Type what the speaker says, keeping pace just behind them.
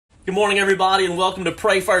Good morning, everybody, and welcome to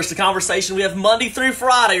Pray First, a conversation we have Monday through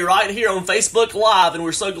Friday right here on Facebook Live, and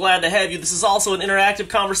we're so glad to have you. This is also an interactive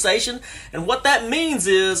conversation, and what that means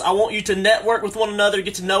is I want you to network with one another,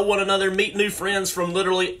 get to know one another, meet new friends from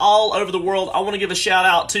literally all over the world. I want to give a shout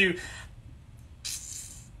out to,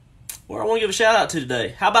 where I want to give a shout out to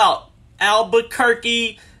today. How about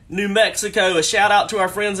Albuquerque, New Mexico? A shout out to our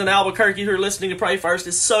friends in Albuquerque who are listening to Pray First.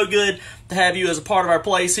 It's so good to have you as a part of our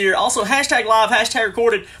place here. Also, hashtag live, hashtag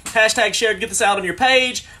recorded, hashtag shared. Get this out on your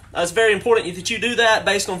page. It's very important that you do that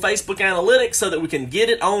based on Facebook analytics so that we can get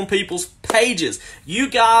it on people's pages. You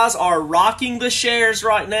guys are rocking the shares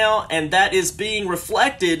right now, and that is being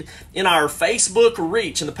reflected in our Facebook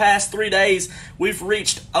reach. In the past 3 days, we've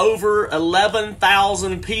reached over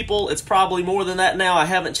 11,000 people. It's probably more than that now. I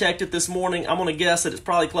haven't checked it this morning. I'm going to guess that it's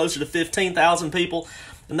probably closer to 15,000 people.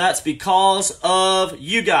 And that's because of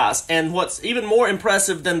you guys. And what's even more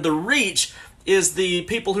impressive than the reach is the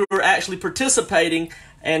people who are actually participating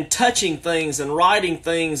and touching things and writing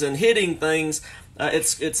things and hitting things.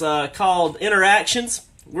 It's called interactions.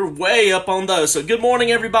 We're way up on those. So good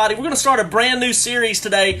morning, everybody. We're going to start a brand new series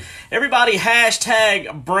today. Everybody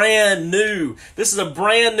hashtag brand new. This is a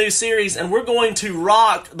brand new series, and we're going to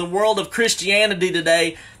rock the world of Christianity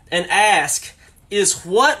today and ask, is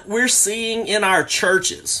what we're seeing in our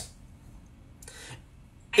churches,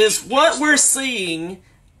 is what we're seeing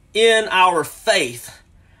in our faith,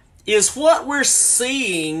 is what we're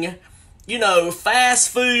seeing, fast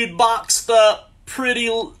food boxed up,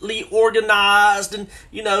 prettily organized, and,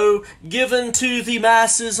 given to the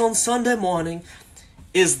masses on Sunday morning,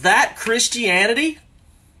 is that Christianity?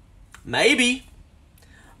 Maybe.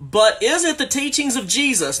 But is it the teachings of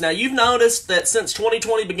Jesus? Now, you've noticed that since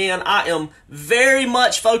 2020 began, I am very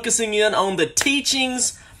much focusing in on the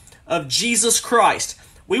teachings of Jesus Christ.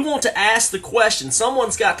 We want to ask the question.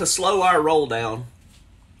 Someone's got to slow our roll down.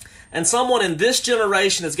 And someone in this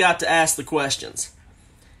generation has got to ask the questions.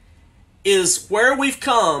 Is where we've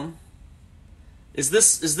come, is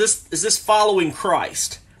this following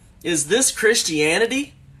Christ? Is this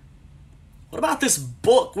Christianity? What about this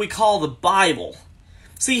book we call the Bible?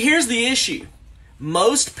 See, here's the issue.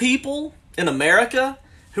 Most people in America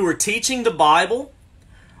who are teaching the Bible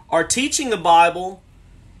are teaching the Bible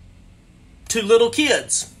to little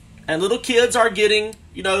kids. And little kids are getting,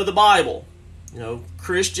 the Bible.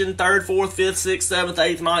 Christian 3rd, 4th, 5th, 6th, 7th,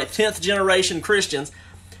 8th, 9th, 10th generation Christians.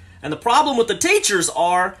 And the problem with the teachers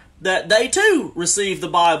are that they too receive the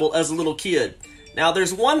Bible as a little kid. Now,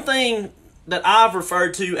 there's one thing that I've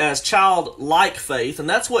referred to as childlike faith, and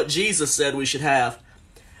that's what Jesus said we should have.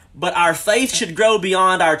 But our faith should grow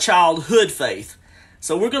beyond our childhood faith.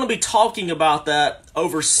 So we're going to be talking about that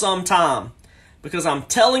over some time. Because I'm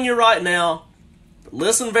telling you right now,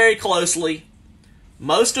 listen very closely,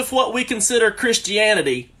 most of what we consider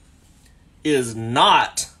Christianity is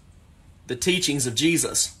not the teachings of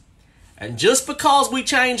Jesus. And just because we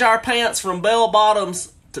change our pants from bell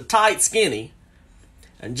bottoms to tight skinny,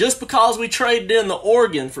 and just because we traded in the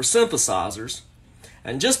organ for synthesizers,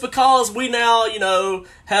 and just because we now,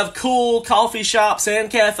 have cool coffee shops and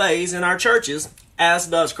cafes in our churches, as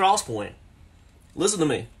does Crosspoint, listen to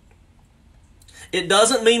me, it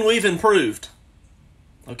doesn't mean we've improved.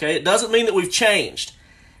 Okay? It doesn't mean that we've changed.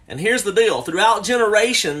 And here's the deal. Throughout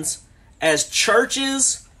generations, as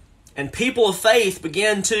churches and people of faith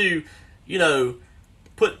began to,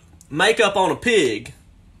 put makeup on a pig,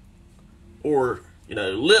 or,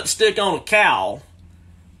 lipstick on a cow,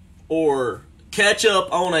 or ketchup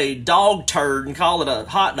on a dog turd and call it a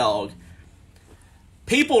hot dog,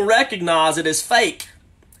 people recognize it as fake.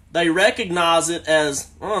 They recognize it as,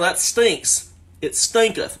 that stinks. It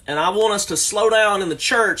stinketh. And I want us to slow down in the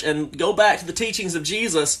church and go back to the teachings of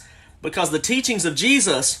Jesus, because the teachings of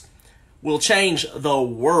Jesus will change the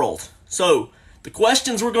world. So, the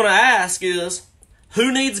questions we're going to ask is,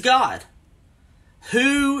 who needs God?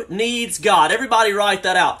 Who needs God? Everybody write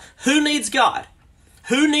that out. Who needs God?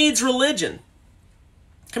 Who needs religion?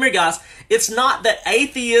 Come here, guys. It's not that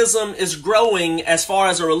atheism is growing as far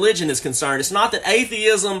as a religion is concerned. It's not that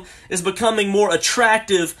atheism is becoming more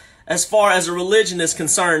attractive as far as a religion is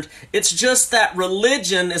concerned. It's just that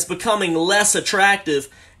religion is becoming less attractive,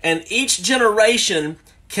 and each generation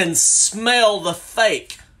can smell the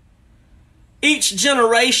fake. Each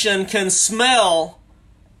generation can smell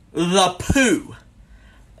the poo.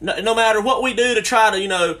 No matter what we do to try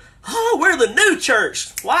to, we're the new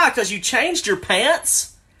church. Why? Because you changed your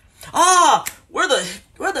pants? We're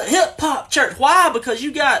the hip-hop church. Why? Because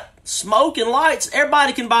you got smoke and lights.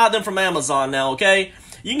 Everybody can buy them from Amazon now, okay?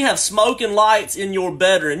 You can have smoking lights in your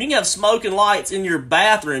bedroom. You can have smoking lights in your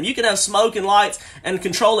bathroom. You can have smoking lights and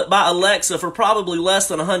control it by Alexa for probably less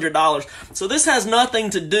than $100. So this has nothing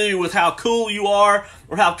to do with how cool you are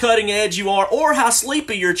or how cutting edge you are or how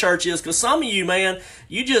sleepy your church is. Because some of you, man,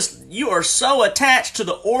 you are so attached to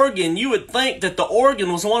the organ, you would think that the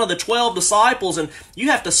organ was one of the 12 disciples, and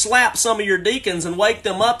you have to slap some of your deacons and wake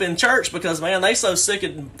them up in church because, man, they so sick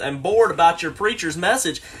and bored about your preacher's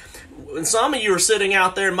message. And some of you are sitting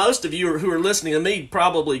out there, most of you who are listening to me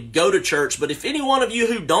probably go to church, but if any one of you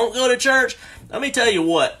who don't go to church, let me tell you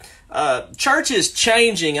what, church is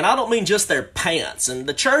changing, and I don't mean just their pants, and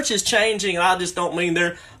the church is changing, and I just don't mean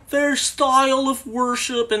their style of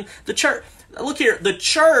worship, and the church. Look here, the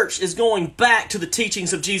church is going back to the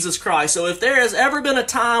teachings of Jesus Christ. So if there has ever been a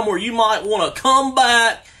time where you might want to come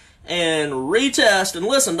back and retest, and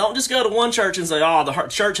listen, don't just go to one church and say, oh, the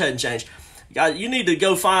church hadn't changed. You need to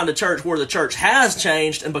go find a church where the church has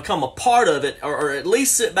changed and become a part of it, or at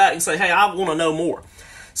least sit back and say, hey, I want to know more.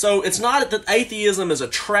 So it's not that atheism is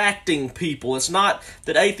attracting people. It's not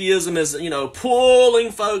that atheism is,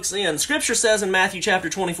 pulling folks in. Scripture says in Matthew chapter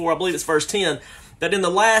 24, I believe it's verse 10, that in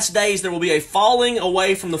the last days there will be a falling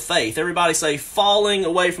away from the faith. Everybody say, falling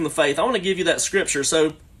away from the faith. I want to give you that scripture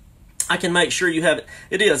so I can make sure you have it.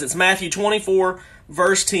 It is. It's Matthew 24,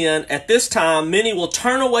 verse 10. At this time, many will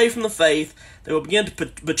turn away from the faith. They will begin to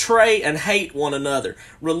betray and hate one another.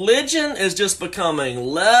 Religion is just becoming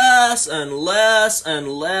less and less and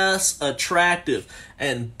less attractive.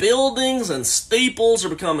 And buildings and steeples are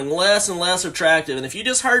becoming less and less attractive. And if you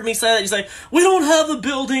just heard me say that, you say, we don't have a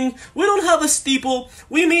building, we don't have a steeple,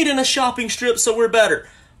 we meet in a shopping strip, so we're better.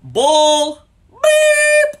 Bull,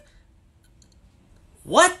 beep.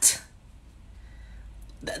 What?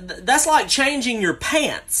 That's like changing your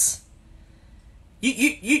pants.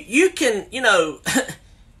 You can,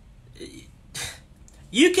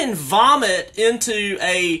 you can vomit into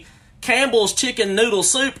a Campbell's chicken noodle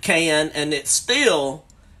soup can and it's still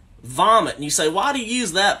vomit. And you say, why do you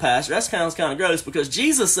use that, Pastor? That sounds kind of gross, because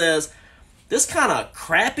Jesus says this kind of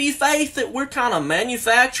crappy faith that we're kind of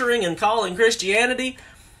manufacturing and calling Christianity,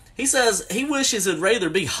 he says he wishes it'd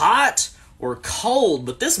rather be hot or cold,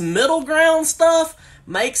 but this middle ground stuff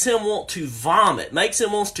makes him want to vomit, makes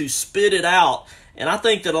him want to spit it out. And I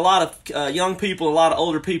think that a lot of young people, a lot of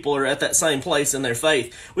older people are at that same place in their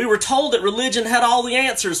faith. We were told that religion had all the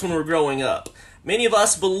answers when we were growing up. Many of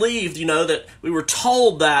us believed, that we were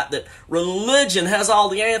told that religion has all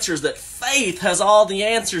the answers, that faith has all the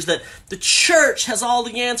answers, that the church has all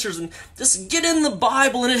the answers, and just get in the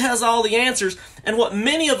Bible and it has all the answers. And what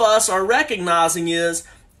many of us are recognizing is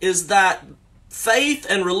that faith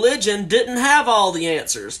and religion didn't have all the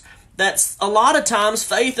answers. That's a lot of times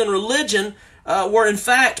faith and religion were in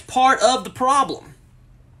fact part of the problem.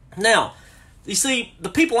 Now, you see, the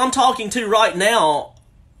people I'm talking to right now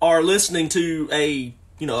are listening to a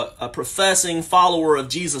professing follower of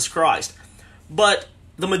Jesus Christ. But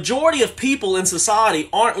the majority of people in society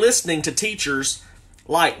aren't listening to teachers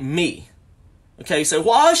like me. Okay, so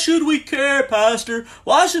why should we care, Pastor?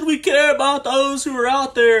 Why should we care about those who are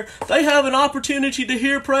out there? They have an opportunity to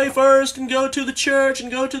hear pray first and go to the church and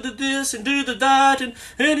go to the this and do the that and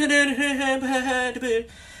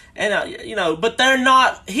but they're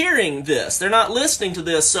not hearing this. They're not listening to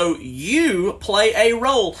this. So you play a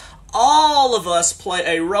role. All of us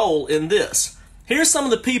play a role in this. Here's some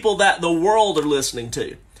of the people that the world are listening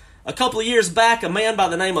to. A couple of years back, a man by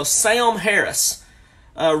the name of Sam Harris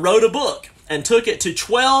wrote a book and took it to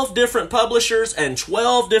 12 different publishers, and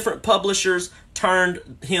 12 different publishers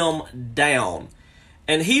turned him down.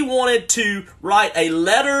 And he wanted to write a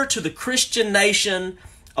letter to the Christian nation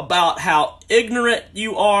about how ignorant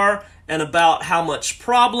you are and about how much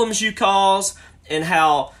problems you cause and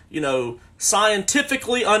how,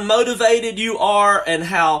 scientifically unmotivated you are and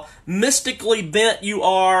how mystically bent you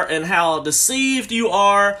are and how deceived you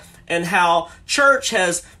are and how church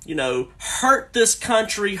has, hurt this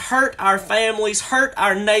country, hurt our families, hurt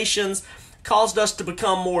our nations, caused us to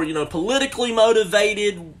become more, politically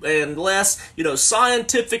motivated and less,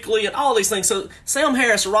 scientifically and all these things. So Sam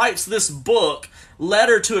Harris writes this book,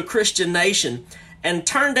 Letter to a Christian Nation, and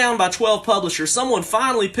turned down by 12 publishers. Someone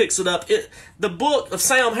finally picks it up. The book of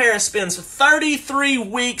Sam Harris spends 33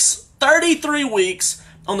 weeks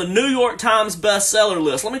on the New York Times bestseller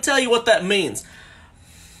list. Let me tell you what that means.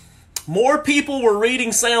 More people were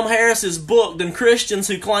reading Sam Harris's book than Christians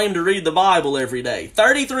who claim to read the Bible every day.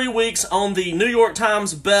 33 weeks on the New York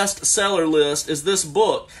Times bestseller list is this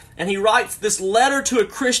book. And he writes this letter to a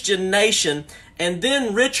Christian nation, And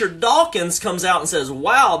then Richard Dawkins comes out and says,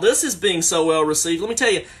 wow, this is being so well received. Let me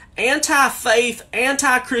tell you, anti-faith,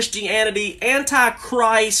 anti-Christianity,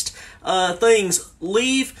 anti-Christ things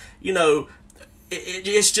leave,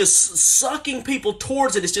 it's just sucking people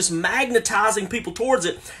towards it. It's just magnetizing people towards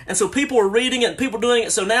it. And so people are reading it and people are doing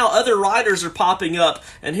it. So now other writers are popping up.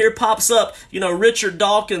 And here pops up, Richard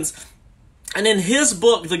Dawkins. And in his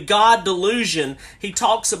book, The God Delusion, he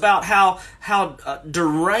talks about how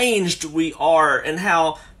deranged we are and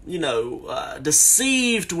how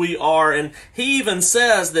deceived we are. And he even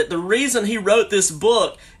says that the reason he wrote this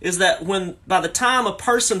book is that by the time a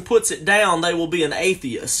person puts it down, they will be an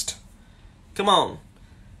atheist. Come on.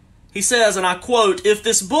 He says, and I quote, "If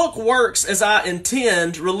this book works as I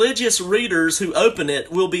intend, religious readers who open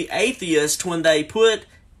it will be atheists when they put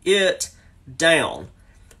it down."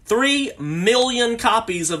 3 million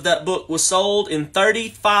copies of that book was sold in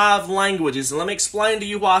 35 languages. And let me explain to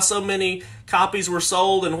you why so many copies were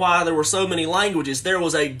sold and why there were so many languages. There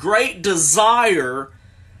was a great desire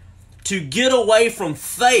to get away from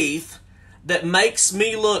faith that makes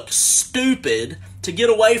me look stupid, to get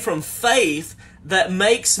away from faith that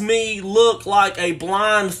makes me look like a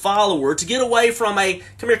blind follower, to get away from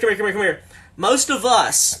come here. Most of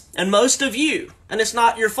us, and most of you, and it's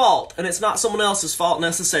not your fault, and it's not someone else's fault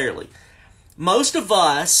necessarily, most of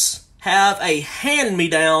us have a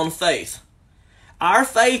hand-me-down faith. Our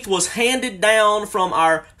faith was handed down from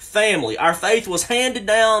our family. Our faith was handed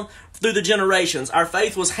down through the generations. Our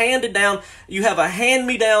faith was handed down. You have a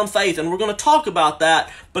hand-me-down faith, and we're going to talk about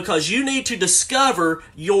that because you need to discover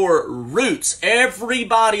your roots.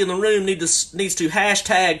 Everybody in the room needs to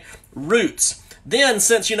hashtag roots. Then,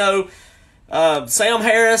 since, Sam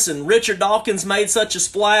Harris and Richard Dawkins made such a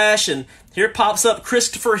splash, and here pops up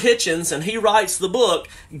Christopher Hitchens, and he writes the book,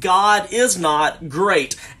 God Is Not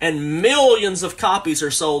Great, and millions of copies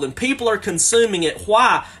are sold, and people are consuming it.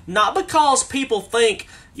 Why? Not because people think,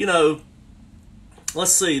 that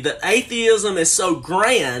atheism is so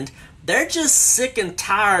grand. They're just sick and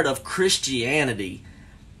tired of Christianity,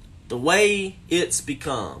 the way it's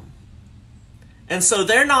become. And so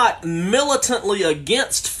they're not militantly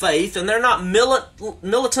against faith, and they're not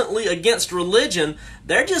militantly against religion.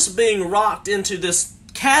 They're just being rocked into this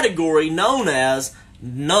category known as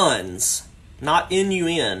nuns. Not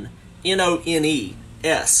N-U-N,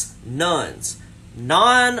 N-O-N-E-S, nuns.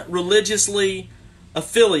 Non-religiously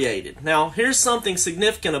affiliated. Now, here's something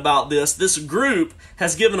significant about this. This group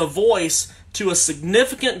has given a voice to a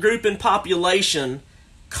significant group in population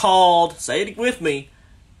called, say it with me,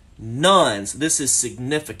 nuns. This is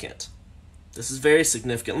significant. This is very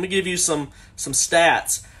significant. Let me give you some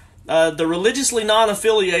stats. The religiously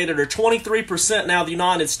non-affiliated are 23% now in the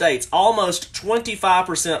United States. Almost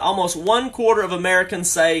 25%, almost 1/4 of Americans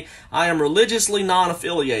say, I am religiously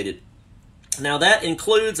non-affiliated. Now that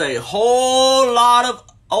includes a whole lot of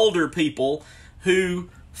older people who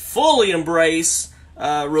fully embrace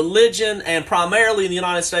religion and primarily in the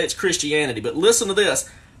United States Christianity. But listen to this.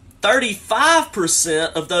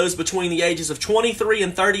 35% of those between the ages of 23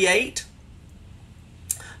 and 38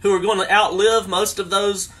 who are going to outlive most of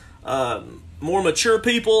those more mature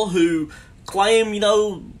people who claim,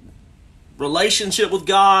 relationship with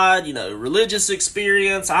God, religious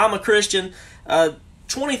experience, I'm a Christian.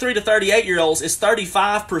 23 to 38-year-olds is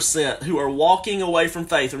 35% who are walking away from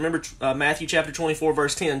faith. Remember Matthew chapter 24,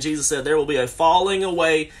 verse 10, Jesus said there will be a falling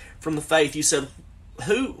away from the faith. You said,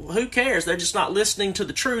 who cares? They're just not listening to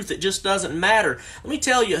the truth. It just doesn't matter. Let me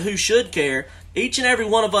tell you who should care. Each and every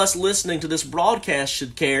one of us listening to this broadcast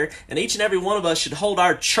should care, and each and every one of us should hold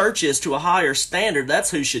our churches to a higher standard.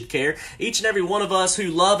 That's who should care. Each and every one of us who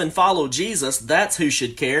love and follow Jesus, that's who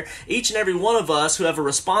should care. Each and every one of us who have a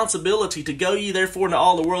responsibility to go ye therefore into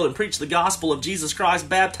all the world and preach the gospel of Jesus Christ,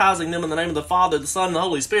 baptizing them in the name of the Father, the Son, and the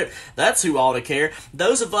Holy Spirit, that's who ought to care.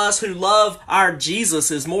 Those of us who love our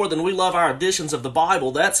Jesus more than we love our editions of the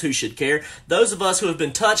Bible, that's who should care. Those of us who have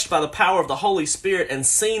been touched by the power of the Holy Spirit and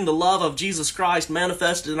seen the love of Jesus Christ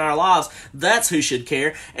manifested in our lives, that's who should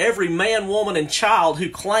care. Every man, woman, and child who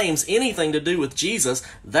claims anything to do with Jesus,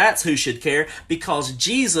 that's who should care, because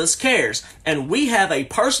Jesus cares. And we have a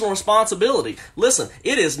personal responsibility. Listen,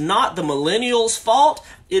 it is not the millennials' fault.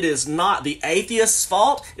 It is not the atheists'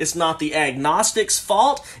 fault. It's not the agnostics'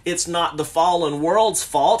 fault. It's not the fallen world's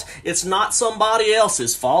fault. It's not somebody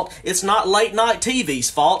else's fault. It's not late night TV's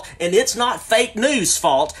fault. And it's not fake news'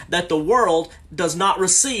 fault that the world does not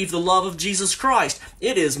receive the love of Jesus Christ.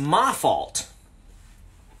 It is my fault.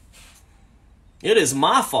 It is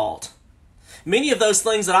my fault. Many of those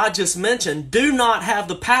things that I just mentioned do not have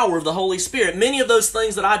the power of the Holy Spirit. Many of those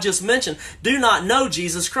things that I just mentioned do not know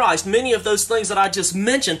Jesus Christ. Many of those things that I just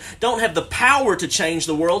mentioned don't have the power to change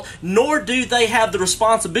the world, nor do they have the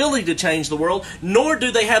responsibility to change the world, nor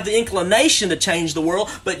do they have the inclination to change the world.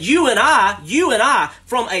 But you and I,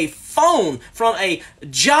 from a phone, from a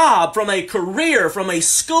job, from a career, from a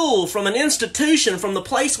school, from an institution, from the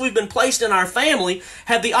place we've been placed in our family,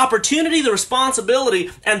 have the opportunity, the responsibility,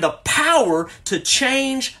 and the power to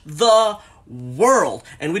change the world.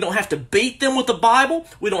 And we don't have to beat them with the Bible.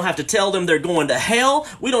 We don't have to tell them they're going to hell.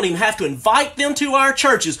 We don't even have to invite them to our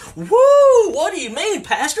churches. Woo! What do you mean,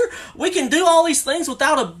 Pastor? We can do all these things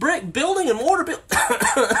without a brick building and mortar building?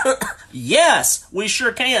 Yes, we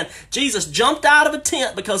sure can. Jesus jumped out of a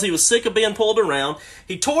tent because he was sick of being pulled around.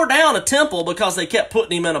 He tore down a temple because they kept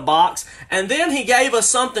putting him in a box. And then he gave us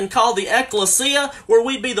something called the ecclesia, where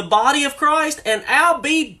we'd be the body of Christ, and I'll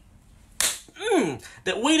be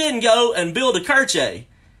that we didn't go and build a church,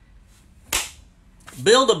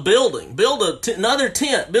 build a building, build another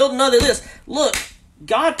tent, build another this. Look,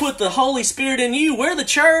 God put the Holy Spirit in you. We're the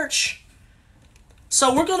church.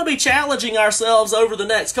 So we're going to be challenging ourselves over the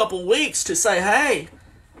next couple weeks to say, hey,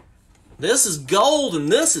 this is gold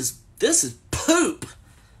and this is poop.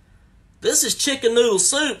 This is chicken noodle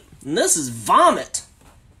soup and this is vomit.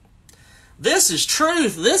 This is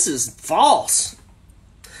truth. This is false.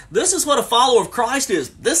 This is what a follower of Christ is.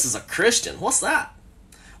 This is a Christian. What's that?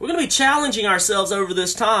 We're going to be challenging ourselves over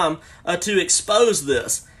this time to expose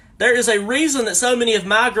this. There is a reason that so many have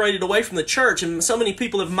migrated away from the church and so many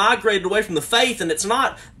people have migrated away from the faith, and it's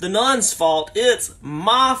not the nun's fault. It's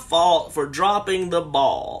my fault for dropping the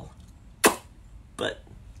ball. But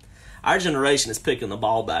our generation is picking the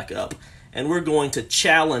ball back up. And we're going to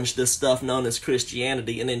challenge this stuff known as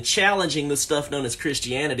Christianity. And in challenging this stuff known as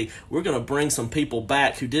Christianity, we're going to bring some people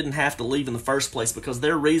back who didn't have to leave in the first place, because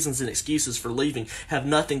their reasons and excuses for leaving have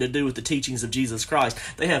nothing to do with the teachings of Jesus Christ.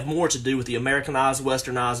 They have more to do with the Americanized,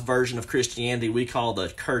 westernized version of Christianity we call the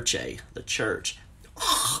kirche, the church.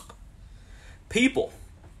 People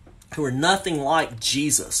who are nothing like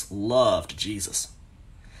Jesus loved Jesus.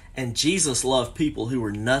 And Jesus loved people who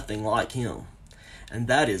were nothing like him. And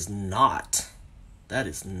that is not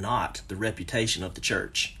the reputation of the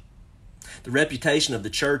church. The reputation of the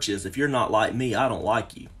church is, if you're not like me, I don't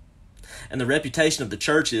like you. And the reputation of the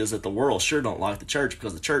church is that the world sure don't like the church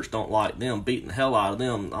because the church don't like them, beating the hell out of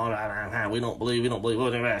them. We don't believe.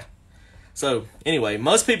 So, anyway,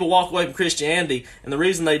 most people walk away from Christianity, and the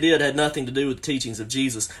reason they did had nothing to do with the teachings of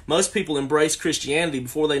Jesus. Most people embrace Christianity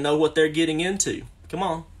before they know what they're getting into. Come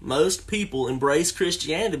on. Most people embrace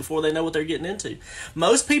Christianity before they know what they're getting into.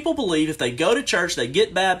 Most people believe if they go to church, they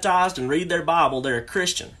get baptized and read their Bible, they're a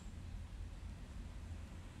Christian.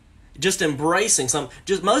 Just embracing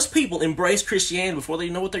most people embrace Christianity before they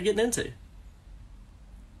know what they're getting into.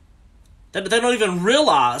 They don't even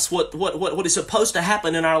realize what is supposed to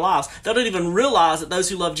happen in our lives. They don't even realize that those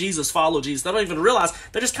who love Jesus follow Jesus. They don't even realize.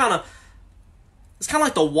 They're just it's kind of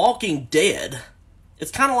like the Walking Dead. It's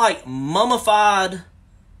kind of like mummified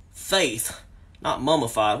faith. Not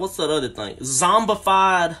mummified. What's that other thing?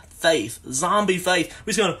 Zombified faith. Zombie faith.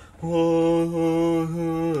 We're just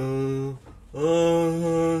going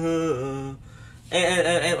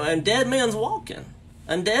and dead men's walking.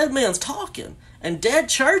 And dead men's talking. And dead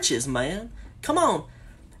churches, man. Come on.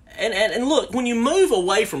 And look, when you move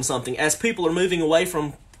away from something, as people are moving away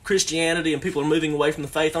from Christianity and people are moving away from the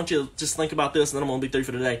faith, don't you just think about this, and then I'm going to be through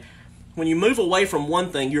for today. When you move away from one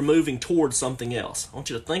thing, you're moving towards something else. I want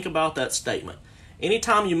you to think about that statement.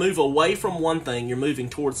 Anytime you move away from one thing, you're moving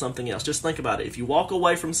towards something else. Just think about it. If you walk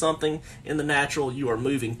away from something in the natural, you are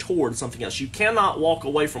moving towards something else. You cannot walk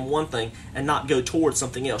away from one thing and not go towards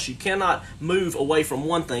something else. You cannot move away from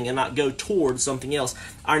one thing and not go towards something else.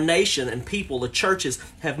 Our nation and people, the churches,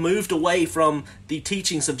 have moved away from the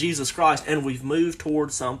teachings of Jesus Christ, and we've moved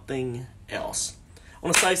towards something else. I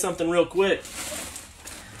want to say something real quick.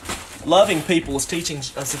 Loving people is teaching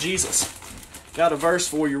us of Jesus. Got a verse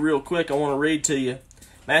for you real quick I want to read to you.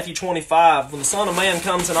 Matthew 25, when the Son of Man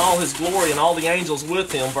comes in all his glory and all the angels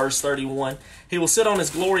with him, verse 31, he will sit on his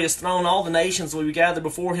glorious throne, all the nations will be gathered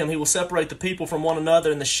before him. He will separate the people from one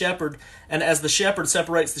another, and as the shepherd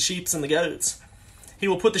separates the sheep and the goats. He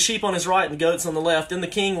will put the sheep on his right and the goats on the left. Then the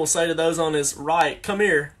king will say to those on his right, "Come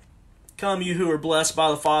here, come you who are blessed by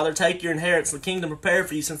the Father, take your inheritance, the kingdom prepared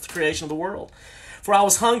for you since the creation of the world. For I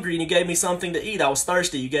was hungry, and you gave me something to eat. I was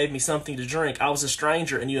thirsty, you gave me something to drink. I was a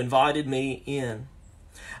stranger, and you invited me in.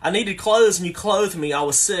 I needed clothes, and you clothed me. I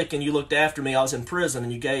was sick, and you looked after me. I was in prison,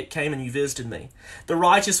 and you came and you visited me. The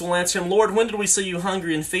righteous will answer him, Lord, when did we see you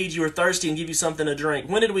hungry and feed you, or thirsty and give you something to drink?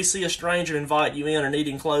 When did we see a stranger invite you in, or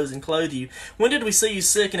needing clothes and clothe you? When did we see you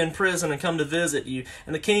sick and in prison and come to visit you?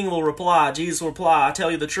 And the king will reply, Jesus will reply, I tell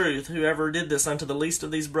you the truth, whoever did this unto the least of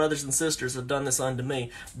these brothers and sisters have done this unto me.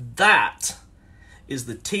 That is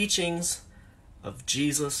the teachings of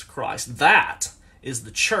Jesus Christ. That is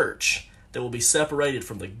the church that will be separated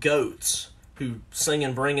from the goats who sing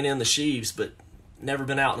and bringing in the sheaves but never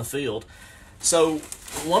been out in the field. So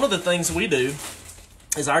one of the things we do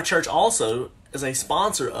is our church also is a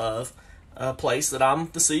sponsor of a place that I'm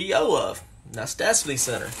the CEO of. And that's Destiny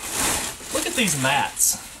Center. Look at these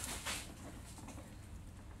mats.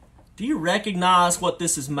 Do you recognize what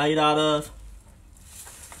this is made out of?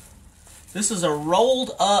 This is a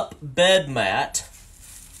rolled up bed mat.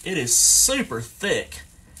 It is super thick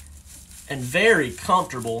and very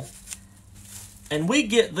comfortable. And we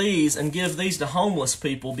get these and give these to homeless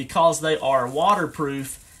people because they are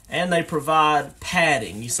waterproof and they provide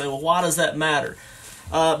padding. You say, well, why does that matter?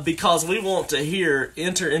 Because we want to hear,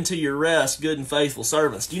 enter into your rest, good and faithful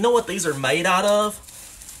servants. Do you know what these are made out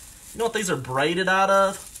of? You know what these are braided out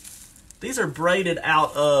of? These are braided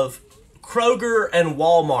out of Kroger and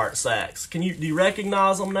Walmart sacks. Do you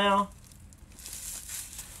recognize them now?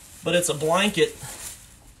 But it's a blanket.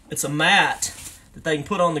 It's a mat that they can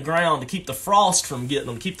put on the ground to keep the frost from getting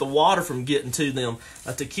them, keep the water from getting to them,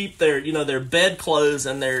 to keep their, their bedclothes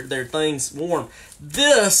and their things warm.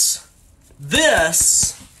 This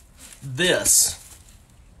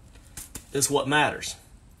is what matters.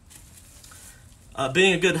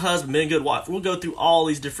 Being a good husband, being a good wife. We'll go through all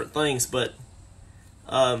these different things, but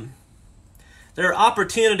there are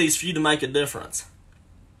opportunities for you to make a difference.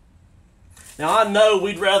 Now, I know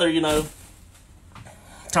we'd rather,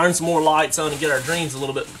 turn some more lights on and get our dreams a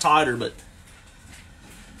little bit tighter, but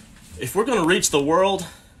if we're going to reach the world,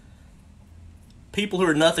 people who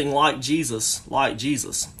are nothing like Jesus,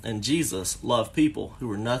 and Jesus loved people who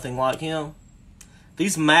were nothing like him.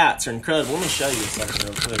 These mats are incredible. Let me show you something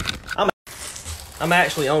real quick. I'm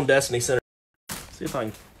actually on Destiny Center. See if I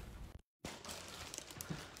can.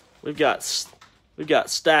 We've got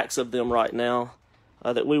stacks of them right now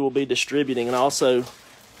that we will be distributing, and also,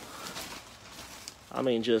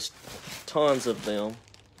 just tons of them.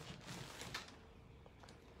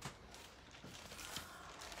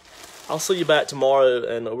 I'll see you back tomorrow,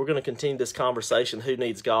 and we're going to continue this conversation. Who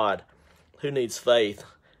needs God? Who needs faith?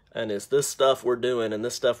 And is this stuff we're doing and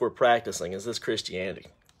this stuff we're practicing, is this Christianity?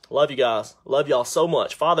 Love you guys. Love y'all so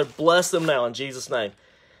much. Father, bless them now in Jesus' name.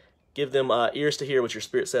 Give them ears to hear what your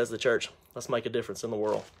Spirit says to the church. Let's make a difference in the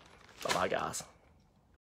world. Bye-bye, guys.